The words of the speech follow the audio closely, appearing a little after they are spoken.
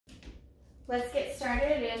Let's get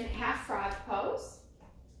started in half frog pose.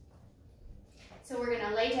 So we're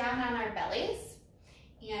gonna lay down on our bellies,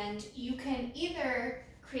 and you can either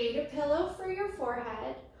create a pillow for your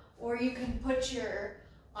forehead, or you can put your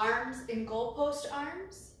arms in goalpost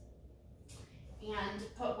arms and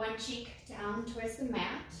put one cheek down towards the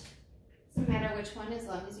mat. Doesn't matter which one, as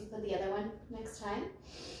long as you put the other one next time.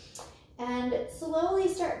 And slowly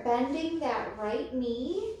start bending that right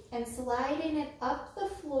knee and sliding it up the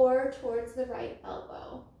floor towards the right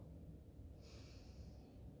elbow.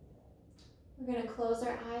 We're going to close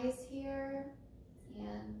our eyes here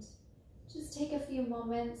and just take a few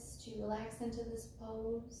moments to relax into this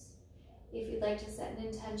pose. If you'd like to set an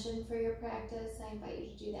intention for your practice, I invite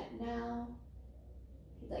you to do that now.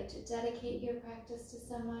 If you'd like to dedicate your practice to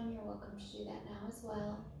someone, you're welcome to do that now as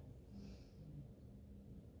well.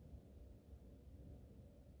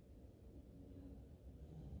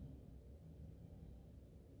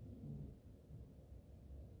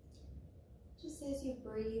 Just as you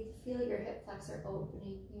breathe, feel your hip flexor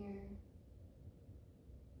opening here.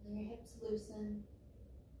 Feel your hips loosen.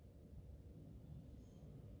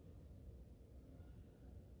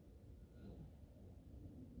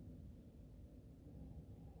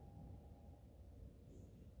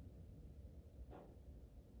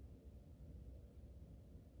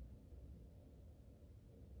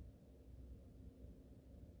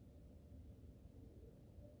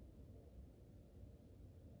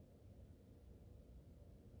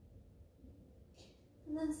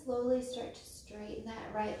 And then slowly start to straighten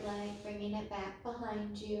that right leg, bringing it back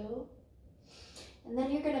behind you. And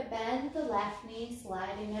then you're going to bend the left knee,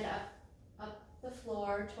 sliding it up the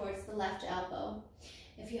floor towards the left elbow.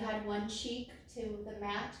 If you had one cheek to the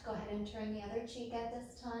mat, go ahead and turn the other cheek at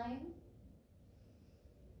this time.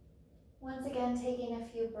 Once again, taking a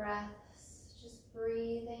few breaths, just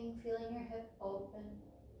breathing, feeling your hip open.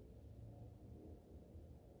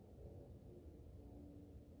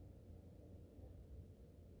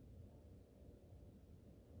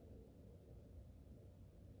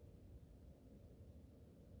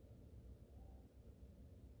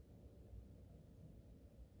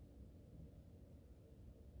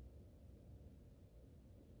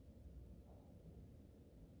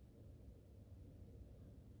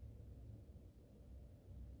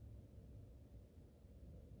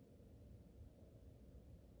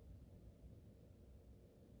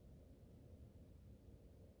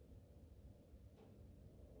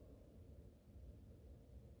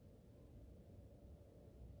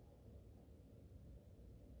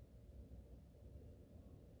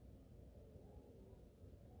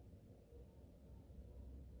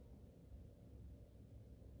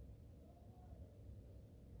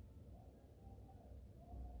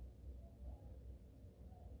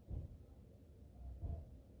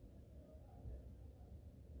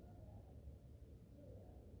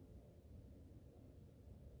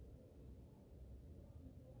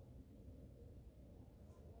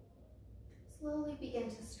 Slowly begin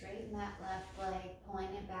to straighten that left leg,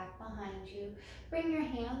 pulling it back behind you. Bring your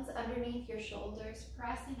hands underneath your shoulders,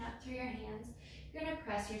 pressing up through your hands. You're going to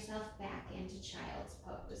press yourself back into child's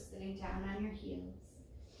pose, sitting down on your heels.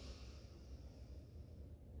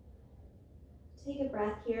 Take a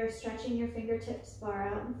breath here, stretching your fingertips far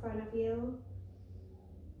out in front of you.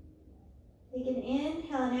 Take an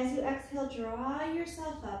inhale, and as you exhale, draw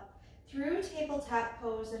yourself up through tabletop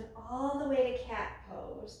pose and all the way to cat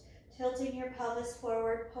pose. Tilting your pelvis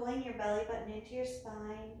forward, pulling your belly button into your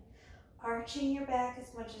spine, arching your back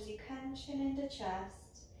as much as you can, chin into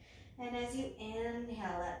chest. And as you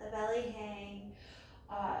inhale, let the belly hang.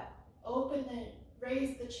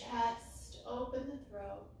 Raise the chest, open the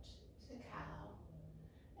throat to cow,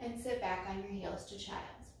 and sit back on your heels to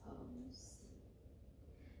child's pose.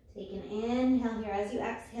 Take an inhale here. As you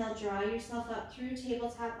exhale, draw yourself up through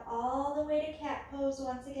tabletop all the way to cat pose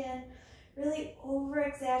once again. Really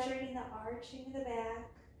over-exaggerating the arching of the back.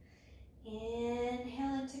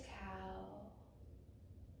 Inhale into cow.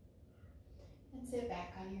 And sit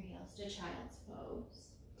back on your heels to child's pose.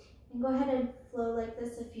 And go ahead and flow like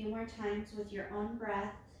this a few more times with your own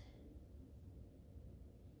breath.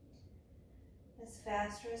 As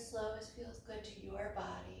fast or as slow as feels good to your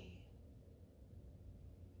body.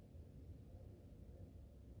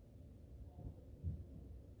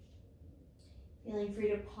 Feeling free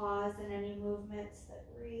to pause in any movements that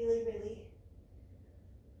really, really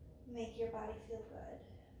make your body feel good.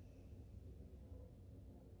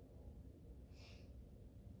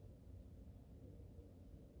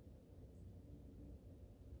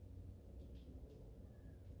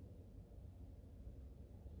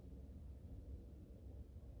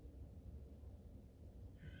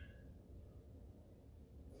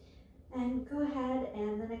 And go ahead,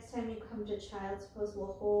 and the next time you come to child's pose,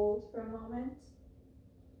 we'll hold for a moment.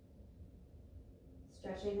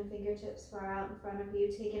 Stretching the fingertips far out in front of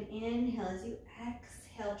you. Take an inhale. As you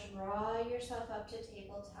exhale, draw yourself up to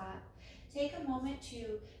tabletop. Take a moment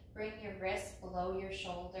to bring your wrists below your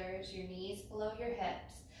shoulders, your knees below your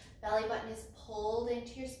hips. Belly button is pulled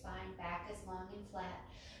into your spine, back is long and flat.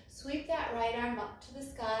 Sweep that right arm up to the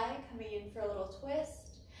sky, coming in for a little twist.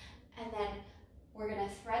 And then we're going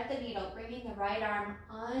to thread the needle, bringing the right arm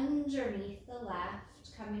underneath the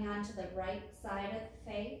left, coming onto the right side of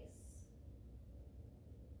the face.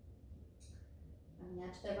 Coming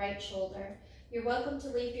onto the right shoulder. You're welcome to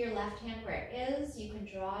leave your left hand where it is. You can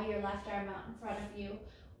draw your left arm out in front of you,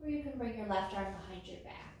 or you can bring your left arm behind your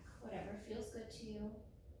back, whatever feels good to you.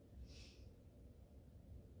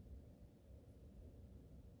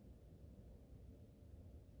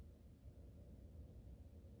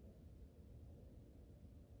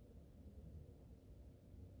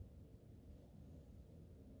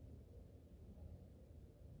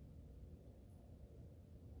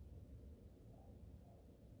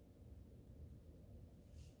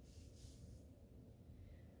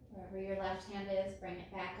 Wherever your left hand is, bring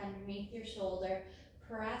it back underneath your shoulder.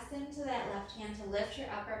 Press into that left hand to lift your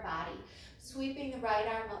upper body, sweeping the right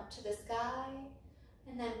arm up to the sky,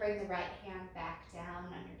 and then bring the right hand back down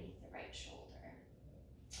underneath the right shoulder.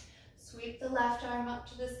 Sweep the left arm up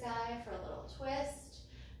to the sky for a little twist,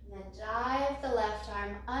 and then dive the left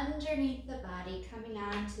arm underneath the body, coming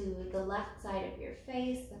onto the left side of your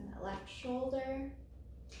face and the left shoulder,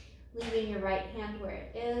 leaving your right hand where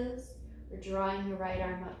it is, or drawing your right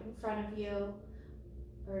arm up in front of you,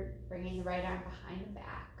 or bringing the right arm behind the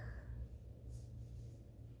back.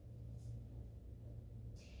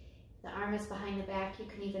 If the arm is behind the back, you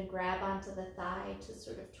can even grab onto the thigh to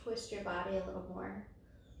sort of twist your body a little more.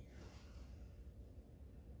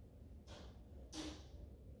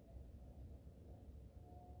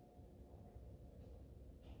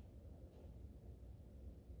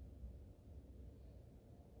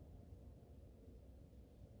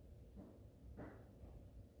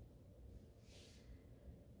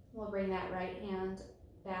 We'll bring that right hand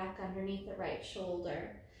back underneath the right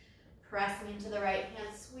shoulder, pressing into the right hand,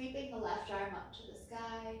 sweeping the left arm up to the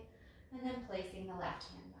sky, and then placing the left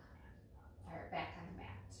hand back on the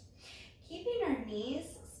mat. Keeping our knees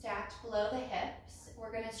stacked below the hips,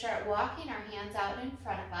 we're going to start walking our hands out in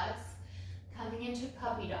front of us, coming into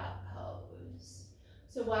puppy dog pose.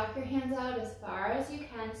 So walk your hands out as far as you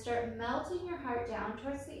can. Start melting your heart down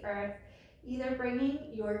towards the earth, either bringing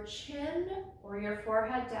your chin or your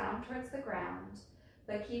forehead down towards the ground,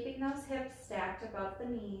 but keeping those hips stacked above the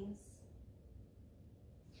knees.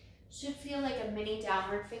 Should feel like a mini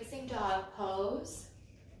downward facing dog pose.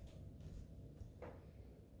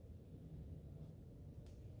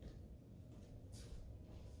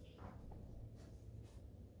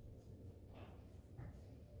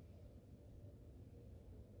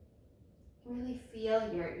 Really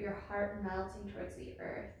feel your heart melting towards the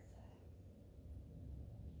earth.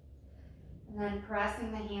 And then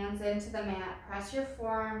pressing the hands into the mat, press your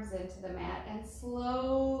forearms into the mat, and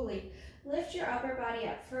slowly lift your upper body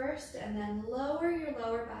up first, and then lower your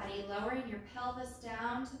lower body, lowering your pelvis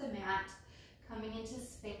down to the mat, coming into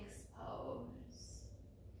Sphinx pose.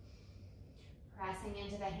 Pressing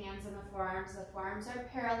into the hands and the forearms. The forearms are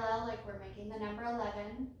parallel, like we're making the number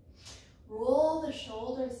 11. Roll the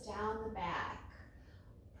shoulders down the back.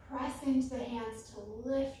 Press into the hands to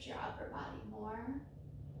lift your upper body more.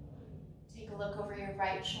 Take a look over your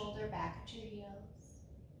right shoulder, back at your heels.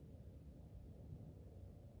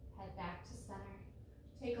 Head back to center.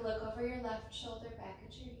 Take a look over your left shoulder, back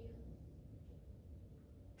at your heels.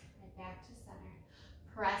 Head back to center.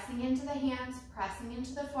 Pressing into the hands, pressing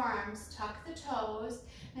into the forearms, tuck the toes,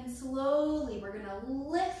 and slowly we're going to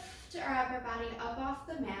lift our upper body up off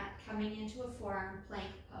the mat, coming into a forearm plank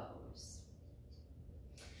pose.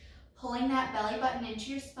 Pulling that belly button into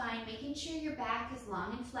your spine, making sure your back is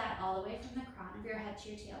long and flat all the way from the crown of your head to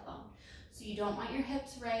your tailbone. So you don't want your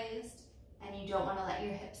hips raised, and you don't want to let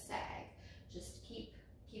your hips sag. Just keep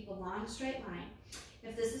a long straight line.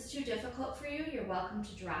 If this is too difficult for you, you're welcome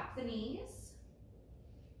to drop the knees.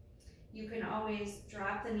 You can always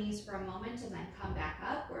drop the knees for a moment and then come back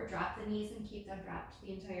up, or drop the knees and keep them dropped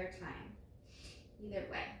the entire time. Either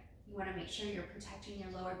way. You want to make sure you're protecting your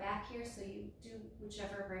lower back here, so you do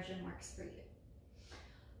whichever version works for you.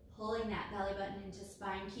 Pulling that belly button into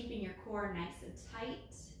spine, keeping your core nice and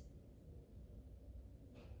tight.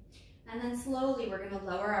 And then slowly we're going to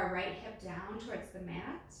lower our right hip down towards the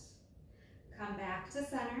mat. Come back to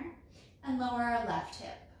center and lower our left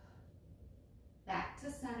hip. Back to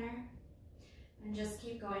center And just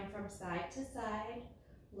keep going from side to side,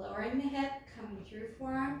 lowering the hip, coming through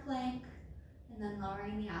forearm plank, and then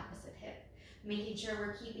lowering the opposite hip. Making sure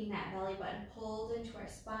we're keeping that belly button pulled into our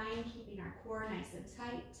spine, keeping our core nice and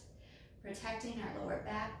tight, protecting our lower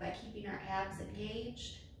back by keeping our abs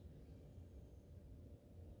engaged.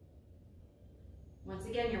 Once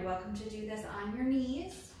again, you're welcome to do this on your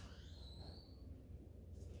knees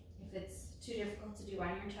if it's too difficult to do on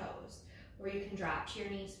your toes, or you can drop to your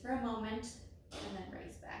knees for a moment and then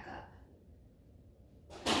raise back up.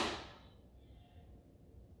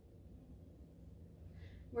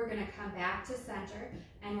 We're going to come back to center,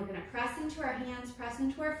 and we're going to press into our hands, press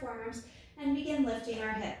into our forearms, and begin lifting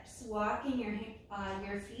our hips, walking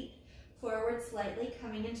your feet forward slightly,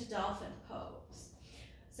 coming into dolphin pose.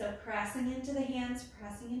 So pressing into the hands,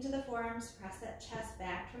 pressing into the forearms, press that chest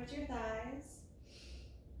back towards your thighs.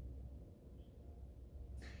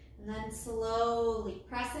 And then slowly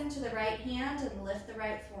press into the right hand and lift the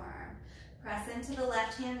right forearm. Press into the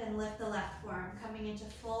left hand and lift the left forearm, coming into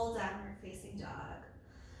full downward facing dog.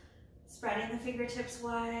 Spreading the fingertips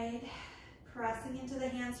wide, pressing into the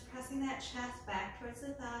hands, pressing that chest back towards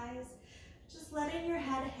the thighs. Just letting your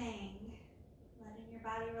head hang, letting your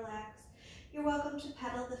body relax. You're welcome to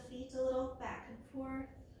pedal the feet a little back and forth.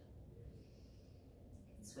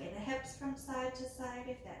 Sway the hips from side to side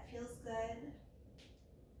if that feels good.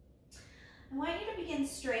 I want you to begin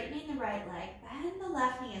straightening the right leg. Bend the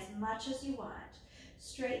left knee as much as you want.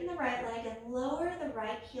 Straighten the right leg and lower the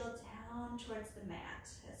right heel down towards the mat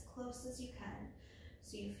as close as you can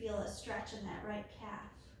so you feel a stretch in that right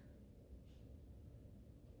calf.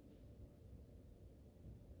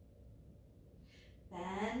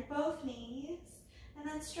 Bend both knees and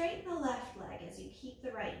then straighten the left leg as you keep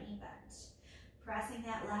the right knee bent. Pressing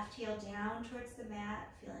that left heel down towards the mat,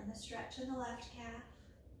 feeling the stretch in the left calf.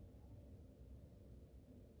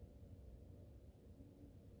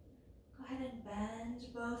 Go ahead and bend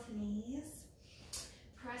both knees.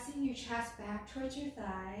 Pressing your chest back towards your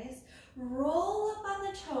thighs. Roll up on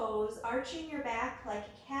the toes, arching your back like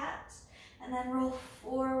a cat, and then roll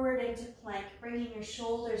forward into plank, bringing your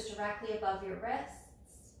shoulders directly above your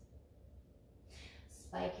wrists.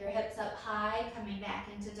 Spike your hips up high, coming back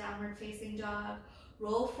into downward facing dog.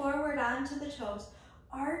 Roll forward onto the toes,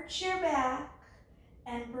 arch your back,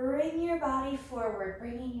 and bring your body forward,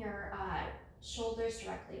 bringing your shoulders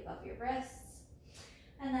directly above your wrists,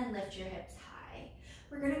 and then lift your hips high.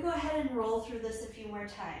 We're going to go ahead and roll through this a few more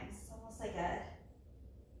times. It's almost like a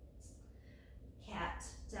cat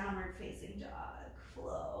downward facing dog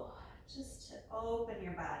flow, just to open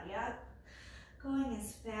your body up. Going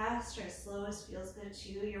as fast or as slow as feels good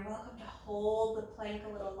to you. You're welcome to hold the plank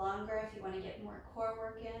a little longer if you want to get more core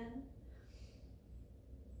work in.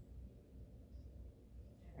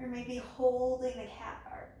 Or maybe holding the cat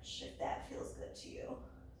arch if that feels good to you.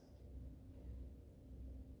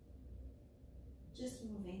 Just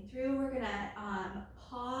moving through, we're gonna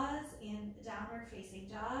pause in downward facing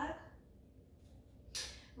dog.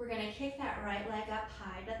 We're gonna kick that right leg up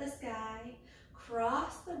high to the sky.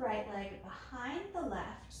 Cross the right leg behind the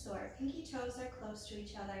left so our pinky toes are close to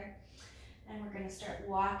each other. And we're going to start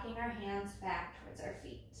walking our hands back towards our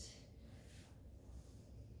feet.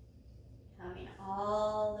 Coming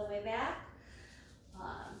all the way back.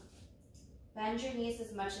 Bend your knees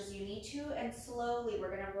as much as you need to, and slowly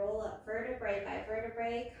we're going to roll up vertebrae by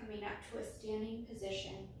vertebrae, coming up to a standing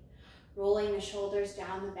position. Rolling the shoulders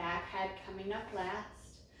down the back, head coming up last.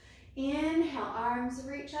 Inhale, arms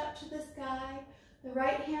reach up to the sky. The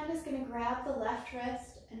right hand is going to grab the left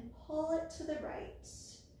wrist and pull it to the right.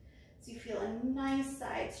 So you feel a nice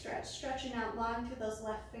side stretch, stretching out long through those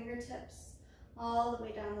left fingertips, all the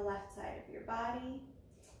way down the left side of your body.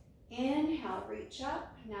 Inhale, reach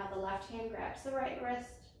up. Now the left hand grabs the right wrist,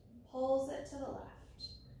 pulls it to the left.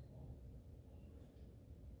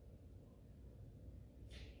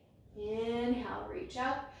 Inhale, reach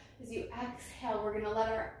up. As you exhale, we're going to let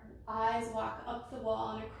our eyes walk up the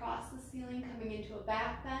wall and across the ceiling, coming into a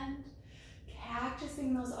back bend.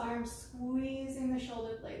 Cactusing those arms, squeezing the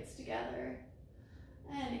shoulder blades together.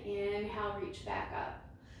 And inhale, reach back up.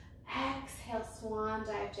 Exhale, swan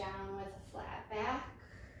dive down with a flat back.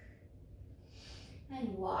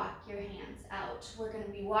 And walk your hands out. We're going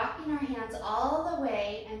to be walking our hands all the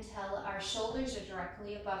way until our shoulders are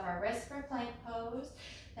directly above our wrists for plank pose.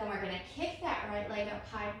 Then we're going to kick that right leg up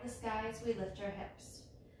high to the sky as we lift our hips.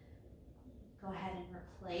 Go ahead and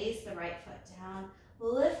replace the right foot down.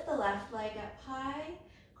 Lift the left leg up high.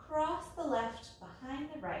 Cross the left behind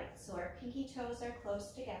the right so our pinky toes are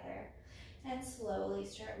close together. And slowly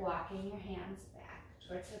start walking your hands back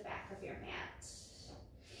towards the back of your mat.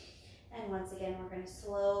 And once again, we're going to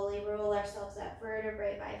slowly roll ourselves up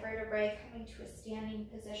vertebrae by vertebrae, coming to a standing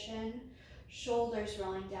position. Shoulders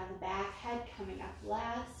rolling down the back, head coming up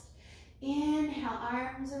last. Inhale,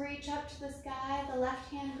 arms reach up to the sky. The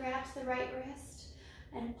left hand grabs the right wrist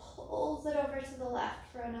and pulls it over to the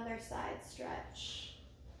left for another side stretch.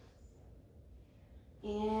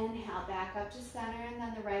 Inhale, back up to center, and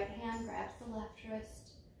then the right hand grabs the left wrist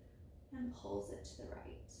and pulls it to the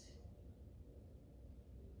right.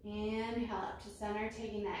 Inhale up to center,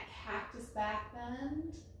 taking that cactus back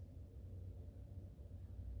bend.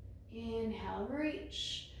 Inhale,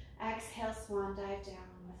 reach. Exhale, swan dive down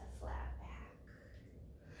with a flat back.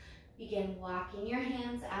 Begin walking your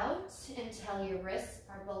hands out until your wrists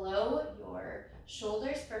are below your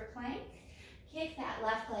shoulders for plank. Kick that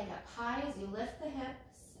left leg up high as you lift the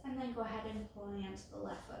hips, and then go ahead and plant the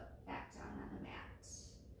left foot back down on the mat.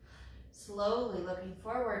 Slowly looking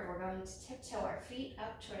forward, we're going to tiptoe our feet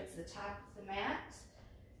up towards the top of the mat.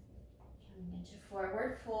 Coming into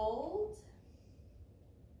forward fold.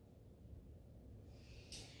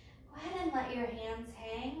 Go ahead and let your hands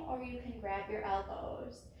hang, or you can grab your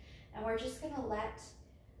elbows. And we're just going to let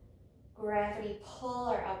gravity pull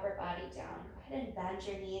our upper body down. Go ahead and bend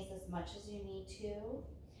your knees as much as you need to.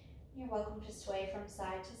 You're welcome to sway from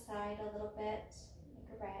side to side a little bit, like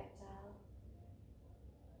a ragdoll.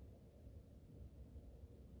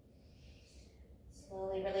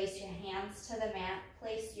 Slowly release your hands to the mat.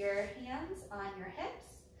 Place your hands on your hips.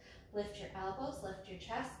 Lift your elbows, lift your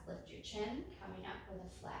chest, lift your chin, coming up with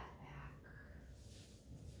a flat back.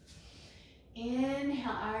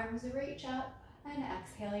 Inhale, arms reach up, and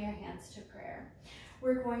exhale your hands to prayer.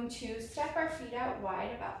 We're going to step our feet out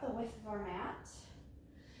wide, about the width of our mat.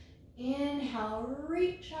 Inhale,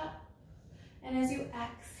 reach up, and as you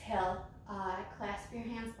exhale, clasp your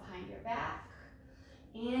hands behind your back.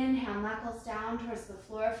 Inhale, knuckles down towards the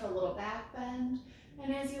floor for a little back bend.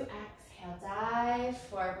 And as you exhale, dive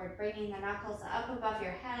forward, bringing the knuckles up above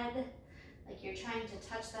your head, like you're trying to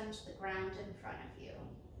touch them to the ground in front of you.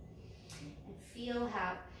 And feel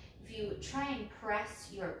how, if you try and press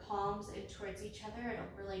your palms in towards each other,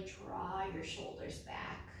 it'll really draw your shoulders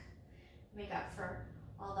back. Make up for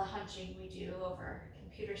all the hunching we do over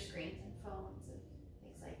computer screens and phones and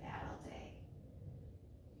things like that all day.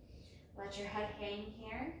 Let your head hang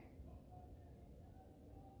here.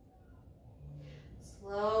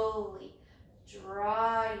 Slowly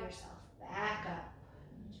draw yourself back up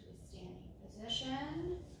into a standing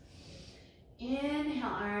position. Inhale,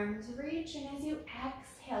 arms reach, and as you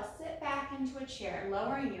exhale, sit back into a chair,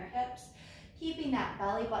 lowering your hips, keeping that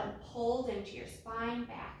belly button pulled into your spine,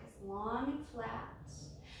 back as long and flat.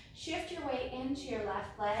 Shift your weight into your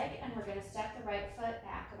left leg, and we're going to step the right foot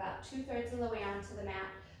back about 2/3 of the way onto the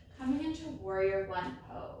mat, coming into Warrior One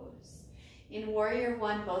pose. In Warrior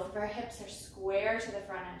One, both of our hips are square to the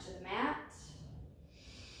front edge of the mat.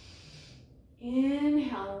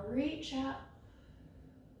 Inhale, reach up.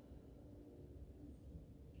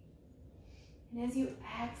 And as you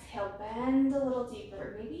exhale, bend a little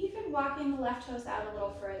deeper, maybe even walking the left toes out a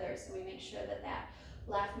little further so we make sure that that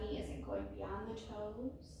left knee isn't going beyond the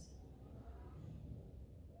toes.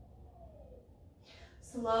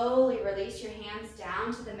 Slowly release your hands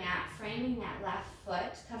down to the mat, framing that left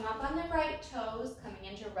foot. Come up on the right toes, coming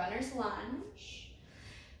into runner's lunge.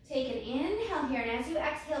 Take an inhale here, and as you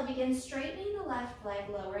exhale, begin straightening the left leg,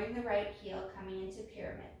 lowering the right heel, coming into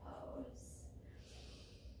pyramid pose.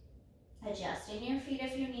 Adjusting your feet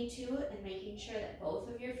if you need to, and making sure that both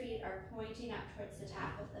of your feet are pointing up towards the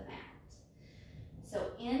top of the mat.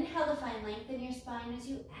 So inhale to find length in your spine. As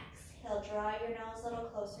you exhale, draw your nose a little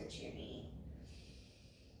closer to your knee.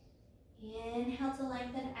 Inhale to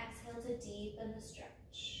lengthen, exhale to deepen the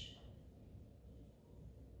stretch.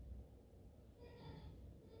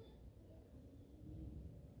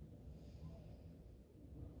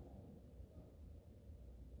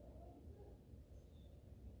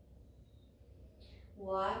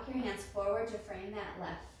 Walk your hands forward to frame that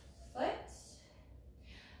left foot.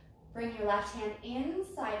 Bring your left hand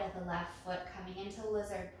inside of the left foot, coming into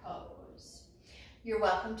lizard pose. You're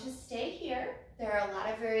welcome to stay here. There are a lot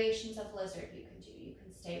of variations of lizard you can do. You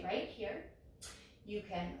can stay right here. You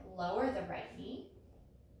can lower the right knee.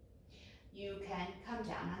 You can come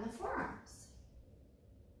down on the forearms.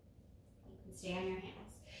 You can stay on your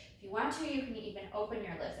hands. If you want to, you can even open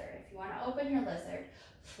your lizard. If you want to open your lizard,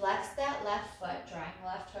 flex that left foot, drawing the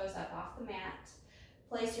left toes up off the mat.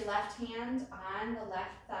 Place your left hand on the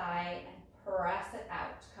left thigh and press it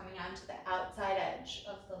out, coming onto the outside edge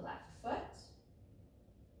of the left foot.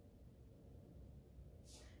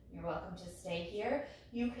 You're welcome to stay here.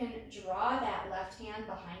 You can draw that left hand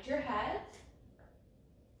behind your head.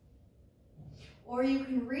 Or you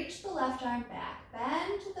can reach the left arm back,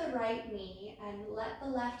 bend the right knee, and let the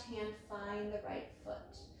left hand find the right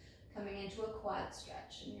foot, coming into a quad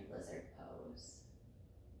stretch in your lizard pose.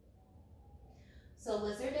 So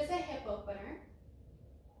lizard is a hip opener.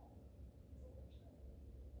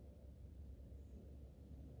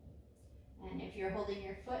 And if you're holding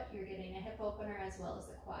your foot, you're getting a hip opener as well as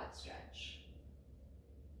a quad stretch.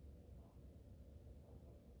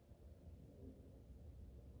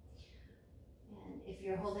 And if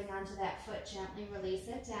you're holding onto that foot, gently release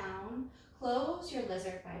it down. Close your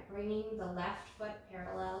lizard by bringing the left foot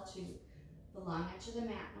parallel to the long edge of the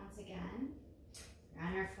mat once again.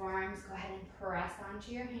 On your forearms, go ahead and press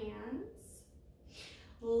onto your hands.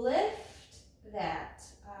 Lift that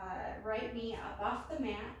right knee up off the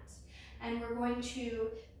mat, and we're going to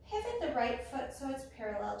pivot the right foot so it's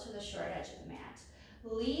parallel to the short edge of the mat.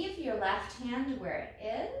 Leave your left hand where it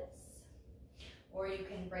is, or you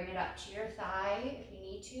can bring it up to your thigh if you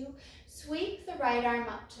need to. Sweep the right arm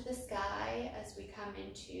up to the sky as we come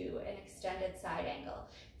into an extended side angle.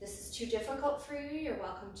 If this is too difficult for you, you're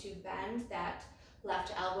welcome to bend that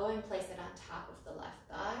left elbow and place it on top of the left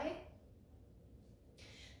thigh.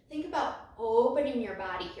 Think about opening your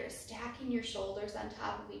body here, stacking your shoulders on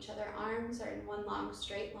top of each other. Arms are in one long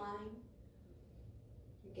straight line.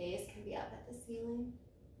 Your gaze can be up at the ceiling.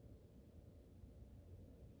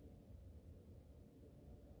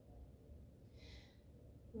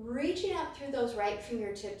 Reaching up through those right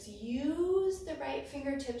fingertips, use the right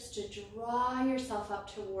fingertips to draw yourself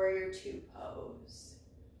up to Warrior Two pose.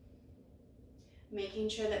 Making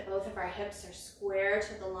sure that both of our hips are square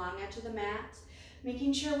to the long edge of the mat.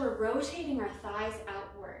 Making sure we're rotating our thighs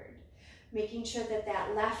outward. Making sure that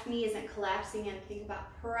that left knee isn't collapsing in. Think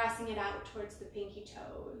about pressing it out towards the pinky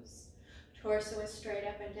toes. Torso is straight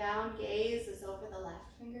up and down. Gaze is over the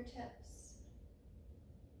left fingertips.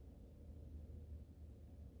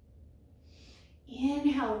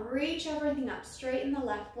 Inhale, reach everything up. Straighten the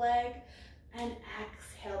left leg. And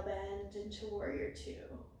exhale, bend into Warrior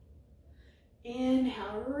Two.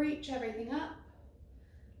 Inhale, reach everything up.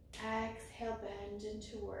 Exhale, bend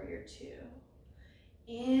into Warrior Two.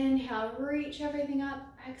 Inhale, reach everything up.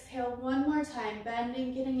 Exhale one more time,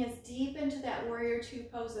 bending, getting as deep into that Warrior Two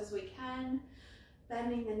pose as we can.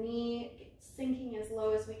 Bending the knee, sinking as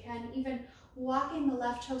low as we can, even walking the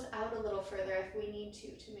left toes out a little further if we need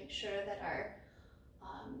to make sure that our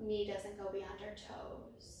knee doesn't go beyond our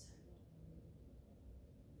toes.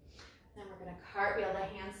 Then we're going to cartwheel the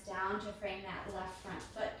hands down to frame that left front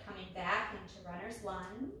foot, coming back into runner's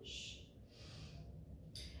lunge.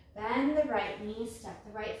 Bend the right knee, step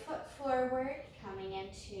the right foot forward, coming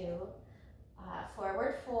into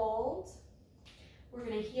forward fold. We're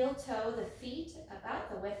going to heel toe the feet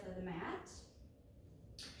about the width of the mat.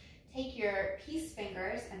 Take your peace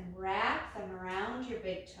fingers and wrap them around your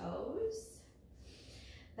big toes.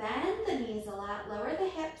 Bend the knees a lot, lower the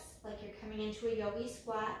hips like you're coming into a yogi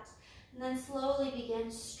squat. And then slowly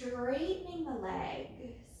begin straightening the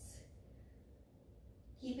legs.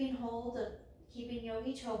 Keeping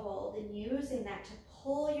yogi toe hold and using that to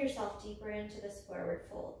pull yourself deeper into this forward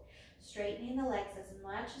fold. Straightening the legs as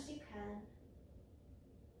much as you can.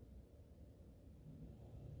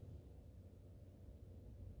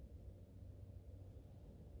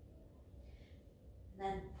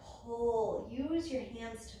 And then pull, use your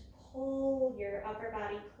hands to pull your upper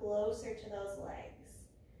body closer to those legs.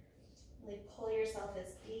 Really pull yourself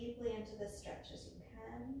as deeply into the stretch as you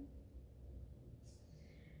can.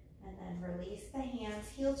 And then release the hands,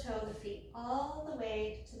 heel toe the feet all the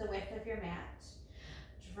way to the width of your mat.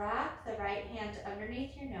 Drop the right hand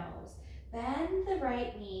underneath your nose. Bend the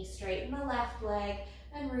right knee, straighten the left leg,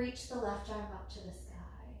 and reach the left arm up to the sky.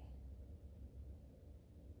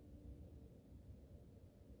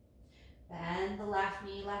 Bend the left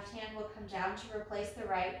knee, left hand will come down to replace the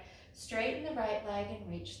right. Straighten the right leg and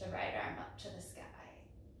reach the right arm up to the sky.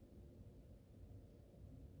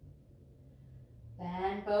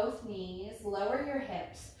 Bend both knees, lower your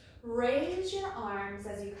hips, raise your arms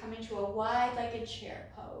as you come into a wide-legged chair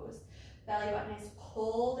pose. Belly button is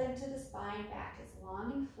pulled into the spine, back is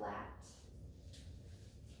long and flat.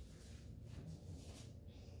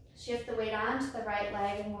 Shift the weight onto the right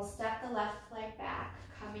leg and we'll step the left leg back,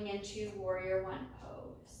 coming into Warrior One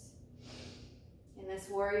pose. In this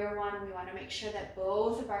Warrior One, we want to make sure that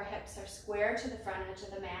both of our hips are square to the front edge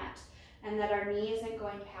of the mat and that our knee isn't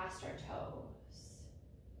going past our toes.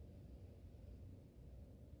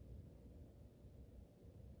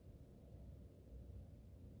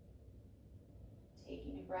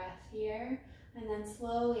 Taking a breath here, and then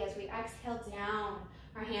slowly as we exhale down,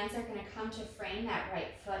 our hands are going to come to frame that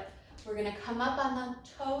right foot We're gonna come up on the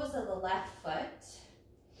toes of the left foot.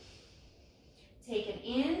 Take an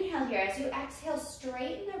inhale here. As you exhale,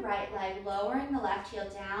 straighten the right leg, lowering the left heel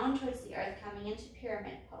down towards the earth, coming into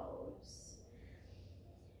pyramid pose.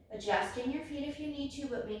 Adjusting your feet if you need to,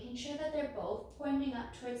 but making sure that they're both pointing up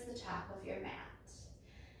towards the top of your mat.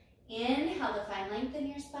 Inhale to find length in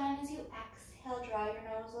your spine. As you exhale, draw your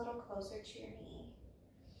nose a little closer to your knee.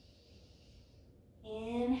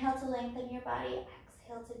 Inhale to lengthen your body.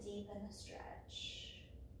 Exhale to deepen the stretch.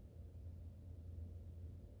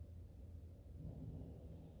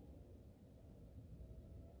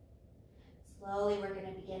 Slowly, we're going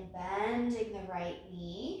to begin bending the right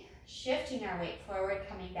knee, shifting our weight forward,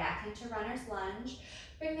 coming back into runner's lunge.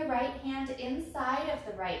 Bring the right hand inside of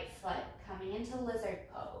the right foot, coming into lizard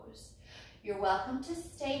pose. You're welcome to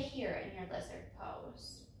stay here in your lizard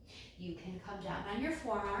pose. You can come down on your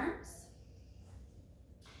forearms.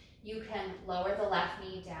 You can lower the left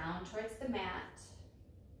knee down towards the mat,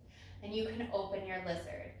 and you can open your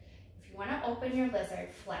lizard. If you want to open your lizard,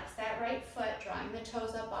 flex that right foot, drawing the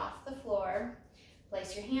toes up off the floor.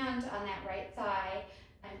 Place your hand on that right thigh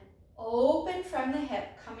and open from the hip,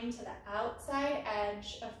 coming to the outside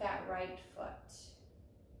edge of that right foot.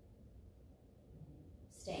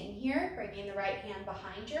 Staying here, bringing the right hand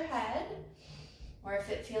behind your head, or if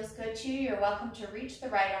it feels good to you, you're welcome to reach the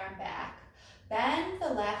right arm back. Bend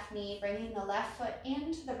the left knee, bringing the left foot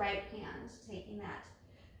into the right hand, taking that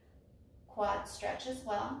quad stretch as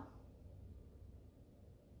well.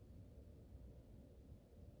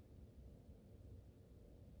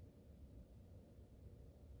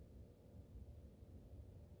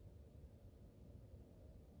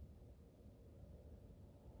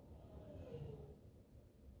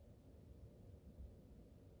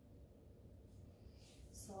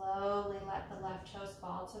 Slowly let the left toes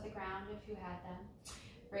fall to the ground if you had them.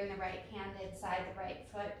 Bring the right hand inside the right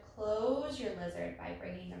foot. Close your lizard by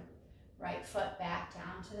bringing the right foot back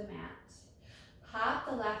down to the mat. Pop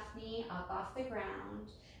the left knee up off the ground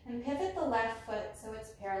and pivot the left foot so it's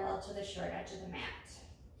parallel to the short edge of the mat.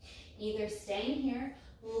 Either staying here,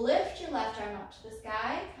 lift your left arm up to the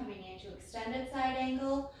sky, coming into extended side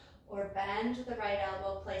angle, or bend the right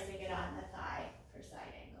elbow, placing it on the thigh for side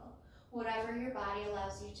angle. Whatever your body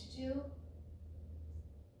allows you to do.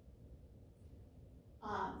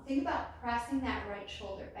 Think about pressing that right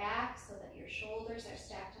shoulder back so that your shoulders are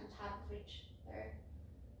stacked on top of each other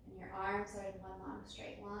and your arms are in one long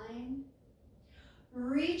straight line.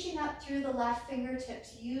 Reaching up through the left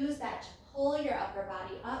fingertips, use that to pull your upper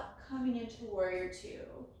body up, coming into Warrior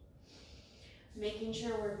Two. Making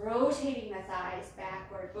sure we're rotating the thighs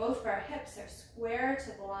backward. Both of our hips are square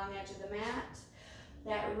to the long edge of the mat.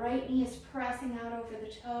 That right knee is pressing out over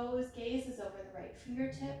the toes, gaze is over the right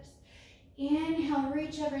fingertips. Inhale,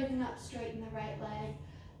 reach everything up, straighten the right leg.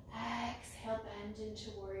 Exhale, bend into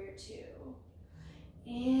Warrior Two.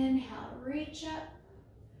 Inhale, reach up.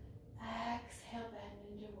 Exhale, bend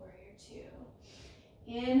into Warrior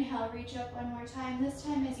Two. Inhale, reach up one more time. This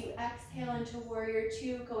time as you exhale into Warrior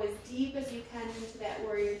Two, go as deep as you can into that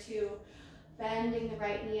Warrior Two. Bending the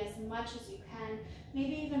right knee as much as you can.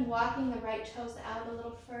 Maybe even walking the right toes out a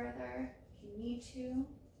little further if you need to.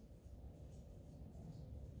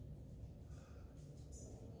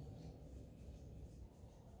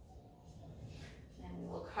 Then we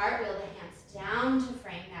will cartwheel the hands down to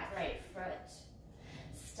frame that right foot.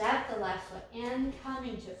 Step the left foot in,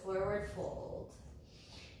 coming to forward fold.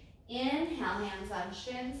 Inhale, hands on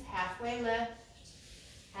shins, halfway lift.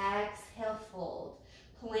 Exhale, fold.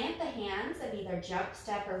 Plant the hands and either jump,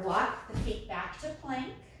 step, or walk the feet back to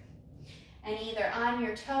plank. And either on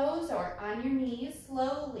your toes or on your knees,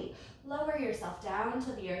 slowly lower yourself down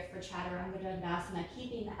to the earth for Chaturanga Dandasana,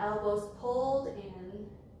 keeping the elbows pulled in.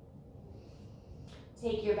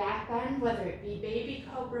 Take your back bend, whether it be baby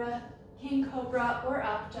cobra, king cobra, or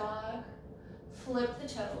up dog. Flip the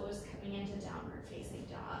toes, coming into downward facing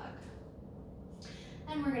dog.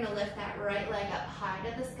 And we're gonna lift that right leg up high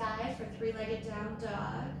to the sky for three-legged down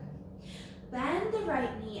dog. Bend the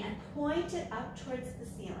right knee and point it up towards the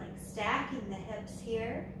ceiling, stacking the hips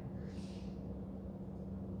here.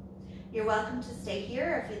 You're welcome to stay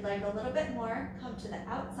here. If you'd like a little bit more, come to the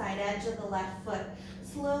outside edge of the left foot.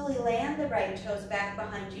 Slowly land the right toes back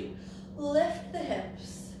behind you. Lift the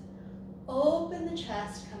hips. Open the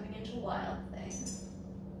chest, coming into Wild Thing.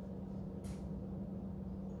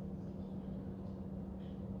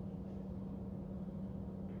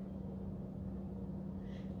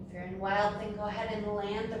 If you're in Wild Thing, go ahead and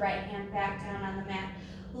land the right hand back down on the mat.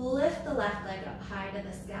 Lift the left leg up high to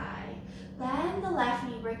the sky. Bend the left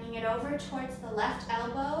knee, bringing it over towards the left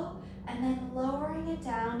elbow, and then lowering it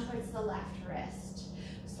down towards the left wrist.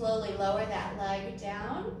 Slowly lower that leg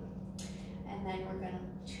down, and then we're going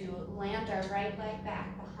to land our right leg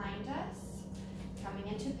back behind us, coming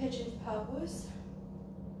into pigeon pose.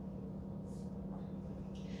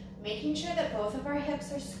 Making sure that both of our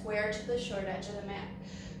hips are square to the short edge of the mat.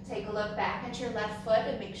 Take a look back at your left foot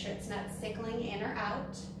and make sure it's not sickling in or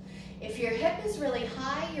out. If your hip is really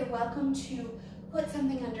high, you're welcome to put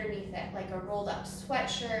something underneath it, like a rolled up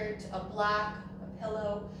sweatshirt, a block, a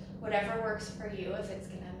pillow, whatever works for you if it's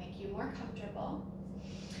gonna make you more comfortable.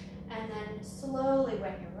 And then slowly,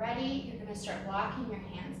 when you're ready, you're gonna start walking your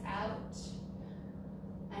hands out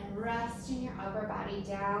and resting your upper body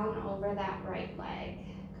down over that right leg,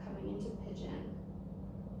 coming into pigeon.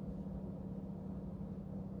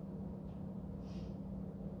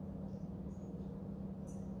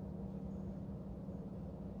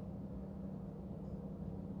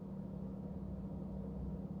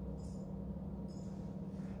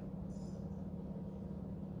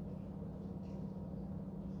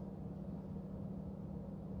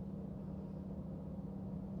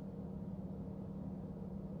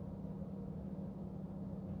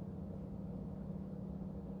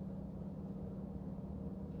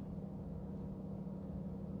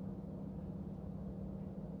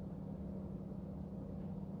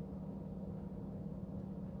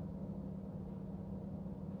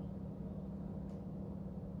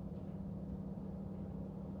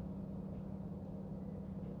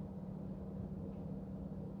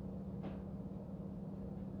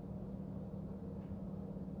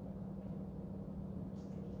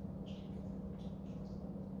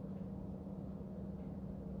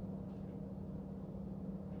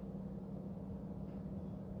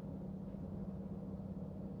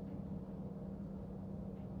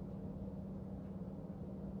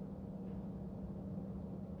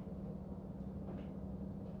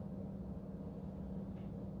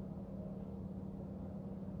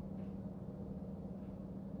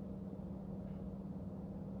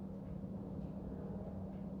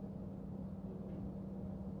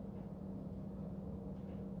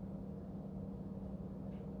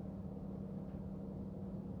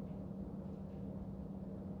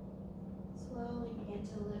 Slowly begin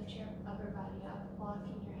to lift your upper body up,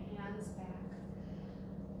 walking your hands back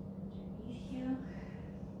underneath you.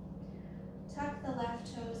 Tuck the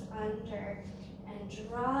left toes under and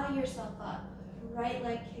draw yourself up. Right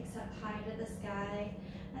leg kicks up high to the sky,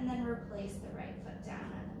 and then replace the right foot down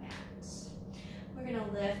on the mat. We're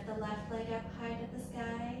gonna lift the left leg up high to the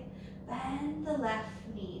sky, bend the left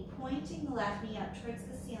knee, pointing the left knee up towards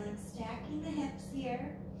the ceiling, stacking the hips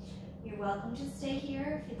here. You're welcome to stay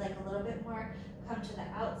here. If you'd like a little bit more, come to the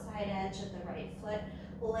outside edge of the right foot.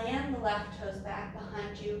 Land the left toes back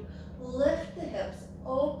behind you. Lift the hips,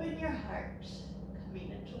 open your heart, coming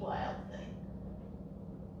into Wild Thing.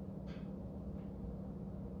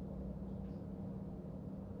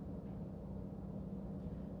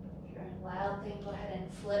 If you're in Wild Thing, go ahead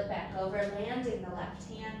and flip back over, landing the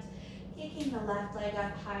left hand, kicking the left leg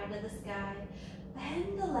up high to the sky.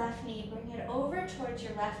 Bend the left knee, bring it over towards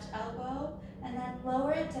your left elbow, and then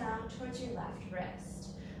lower it down towards your left wrist.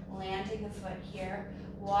 Landing the foot here,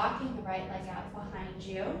 walking the right leg out behind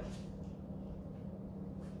you.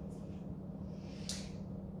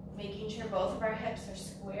 Making sure both of our hips are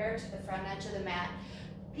square to the front edge of the mat.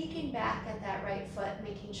 Peeking back at that right foot,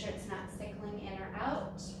 making sure it's not sickling in or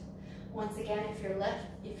out. Once again, if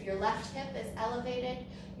your left hip is elevated,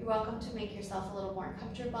 you're welcome to make yourself a little more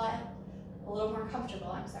comfortable,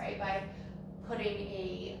 by putting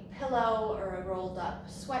a pillow or a rolled up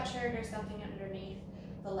sweatshirt or something underneath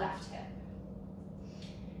the left hip.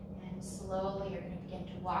 And slowly you're going to begin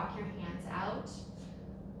to walk your hands out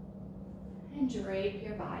and drape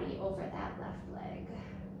your body over that left leg.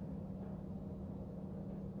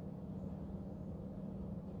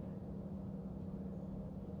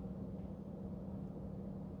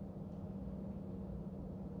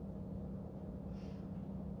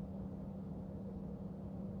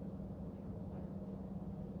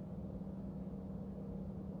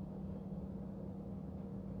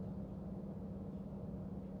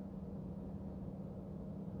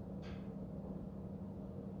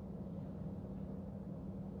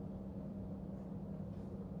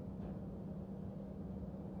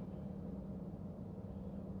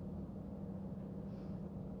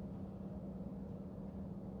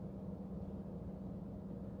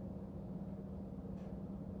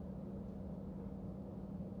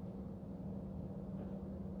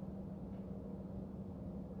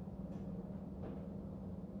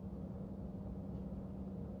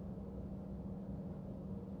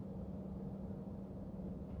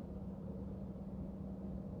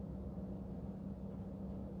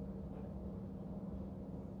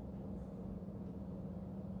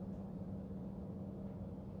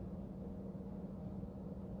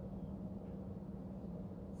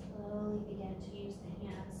 to use the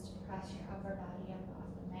hands to press your upper body up off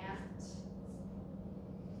the mat.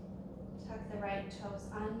 Tuck the right toes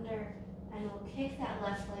under, and we'll kick that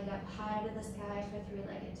left leg up high to the sky for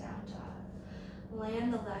three-legged down dog.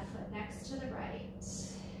 Land the left foot next to the right.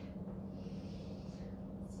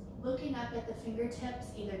 Looking up at the fingertips,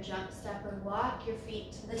 either jump, step, or walk your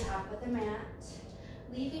feet to the top of the mat.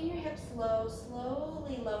 Leaving your hips low,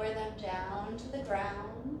 slowly lower them down to the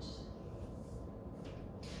ground.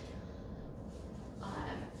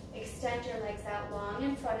 Extend your legs out long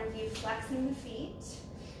in front of you, flexing the feet.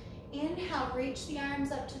 Inhale, reach the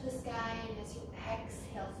arms up to the sky, and as you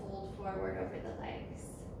exhale, fold forward over the legs.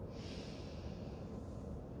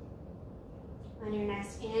 On your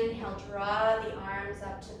next inhale, draw the arms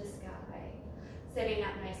up to the sky, sitting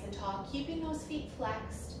up nice and tall, keeping those feet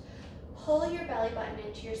flexed. Pull your belly button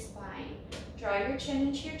into your spine. Draw your chin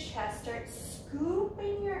into your chest. Start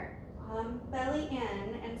scooping your belly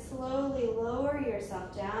in and slowly lower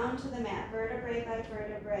yourself down to the mat, vertebrae by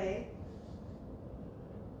vertebrae,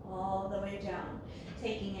 all the way down.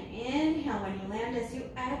 Taking an inhale when you land. As you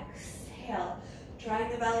exhale, drawing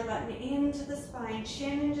the belly button into the spine,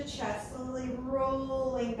 chin into chest, slowly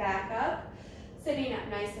rolling back up, sitting up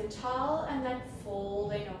nice and tall, and then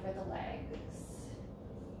folding over the legs.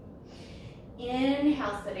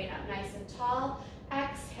 Inhale, sitting up nice and tall.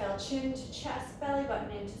 Exhale, chin to chest, belly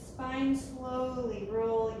button into spine. Slowly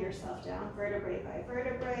roll yourself down, vertebrae by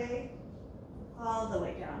vertebrae, all the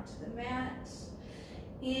way down to the mat.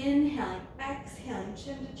 Inhaling, exhaling,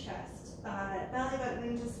 chin to chest, belly button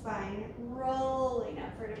into spine, rolling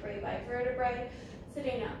up vertebrae by vertebrae,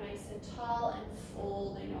 sitting up nice and tall and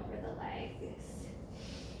folding over the legs.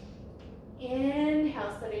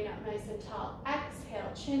 Inhale, sitting up nice and tall.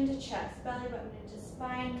 Exhale, chin to chest, belly button into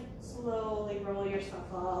spine. Slowly roll yourself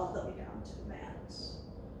all the way down to the mat.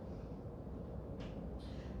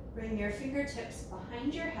 Bring your fingertips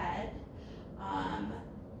behind your head.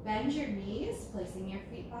 Bend your knees, placing your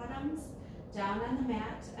feet bottoms down on the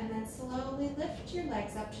mat, and then slowly lift your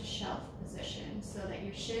legs up to shelf position so that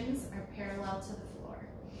your shins are parallel to the floor.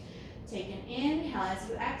 Take an inhale. As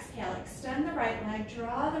you exhale, extend the right leg,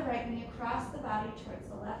 draw the right knee across the body towards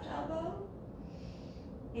the left elbow.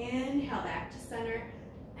 Inhale, back to center.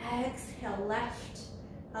 Exhale, left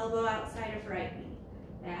elbow outside of right knee.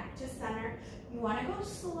 Back to center. You want to go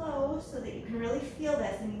slow so that you can really feel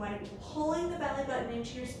this, and you want to be pulling the belly button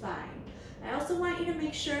into your spine. I also want you to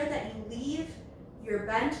make sure that you leave your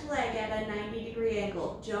bent leg at a 90-degree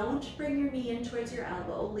angle. Don't bring your knee in towards your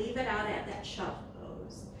elbow. Leave it out at that shelf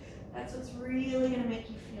pose. That's what's really going to make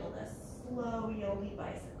you feel this slow yogi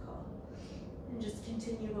bicycle. And just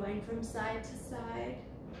continue going from side to side.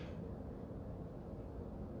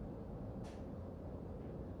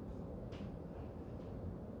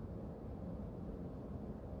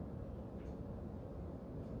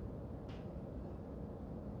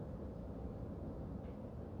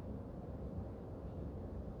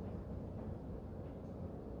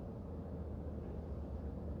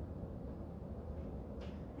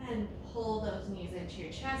 And pull those knees into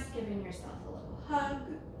your chest, giving yourself a little hug.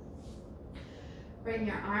 Bring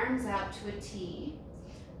your arms out to a T.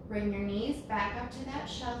 Bring your knees back up to that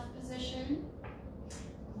shelf position.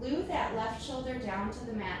 Glue that left shoulder down to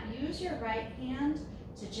the mat. Use your right hand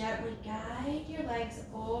to gently guide your legs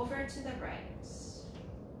over to the right.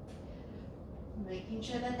 Making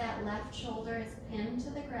sure that that left shoulder is pinned to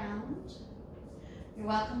the ground. You're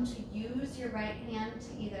welcome to use your right hand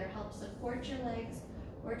to either help support your legs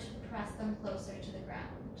or to press them closer to the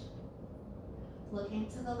ground. Looking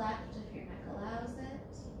to the left if your neck allows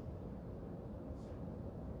it.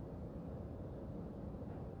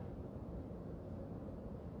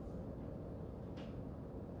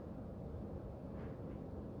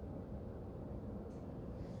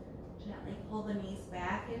 Gently pull the knees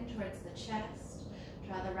back in towards the chest.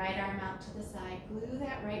 Draw the right arm out to the side. Glue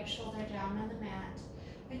that right shoulder down on the mat,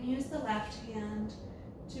 and use the left hand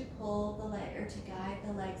to pull the leg, or to guide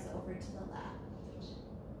the legs over to the left.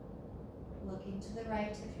 Looking to the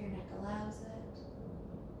right if your neck allows it.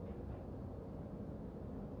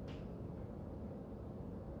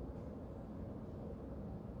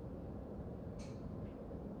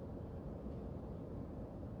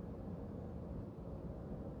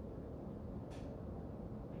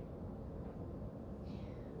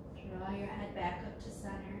 Draw your head back up to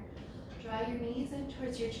center. Draw your knees in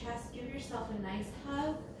towards your chest. Give yourself a nice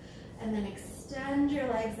hug, and then extend your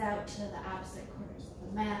legs out to the opposite corners of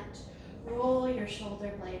the mat. Roll your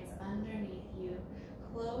shoulder blades underneath you.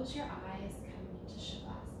 Close your eyes, coming into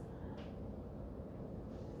Shavasana.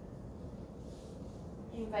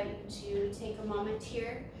 I invite you to take a moment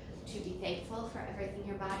here to be thankful for everything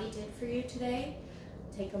your body did for you today.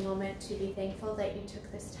 Take a moment to be thankful that you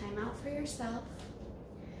took this time out for yourself.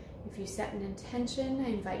 If you set an intention, I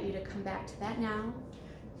invite you to come back to that now.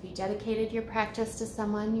 If you dedicated your practice to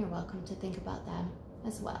someone, you're welcome to think about them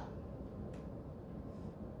as well.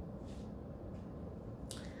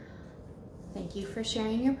 Thank you for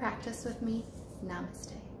sharing your practice with me.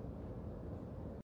 Namaste.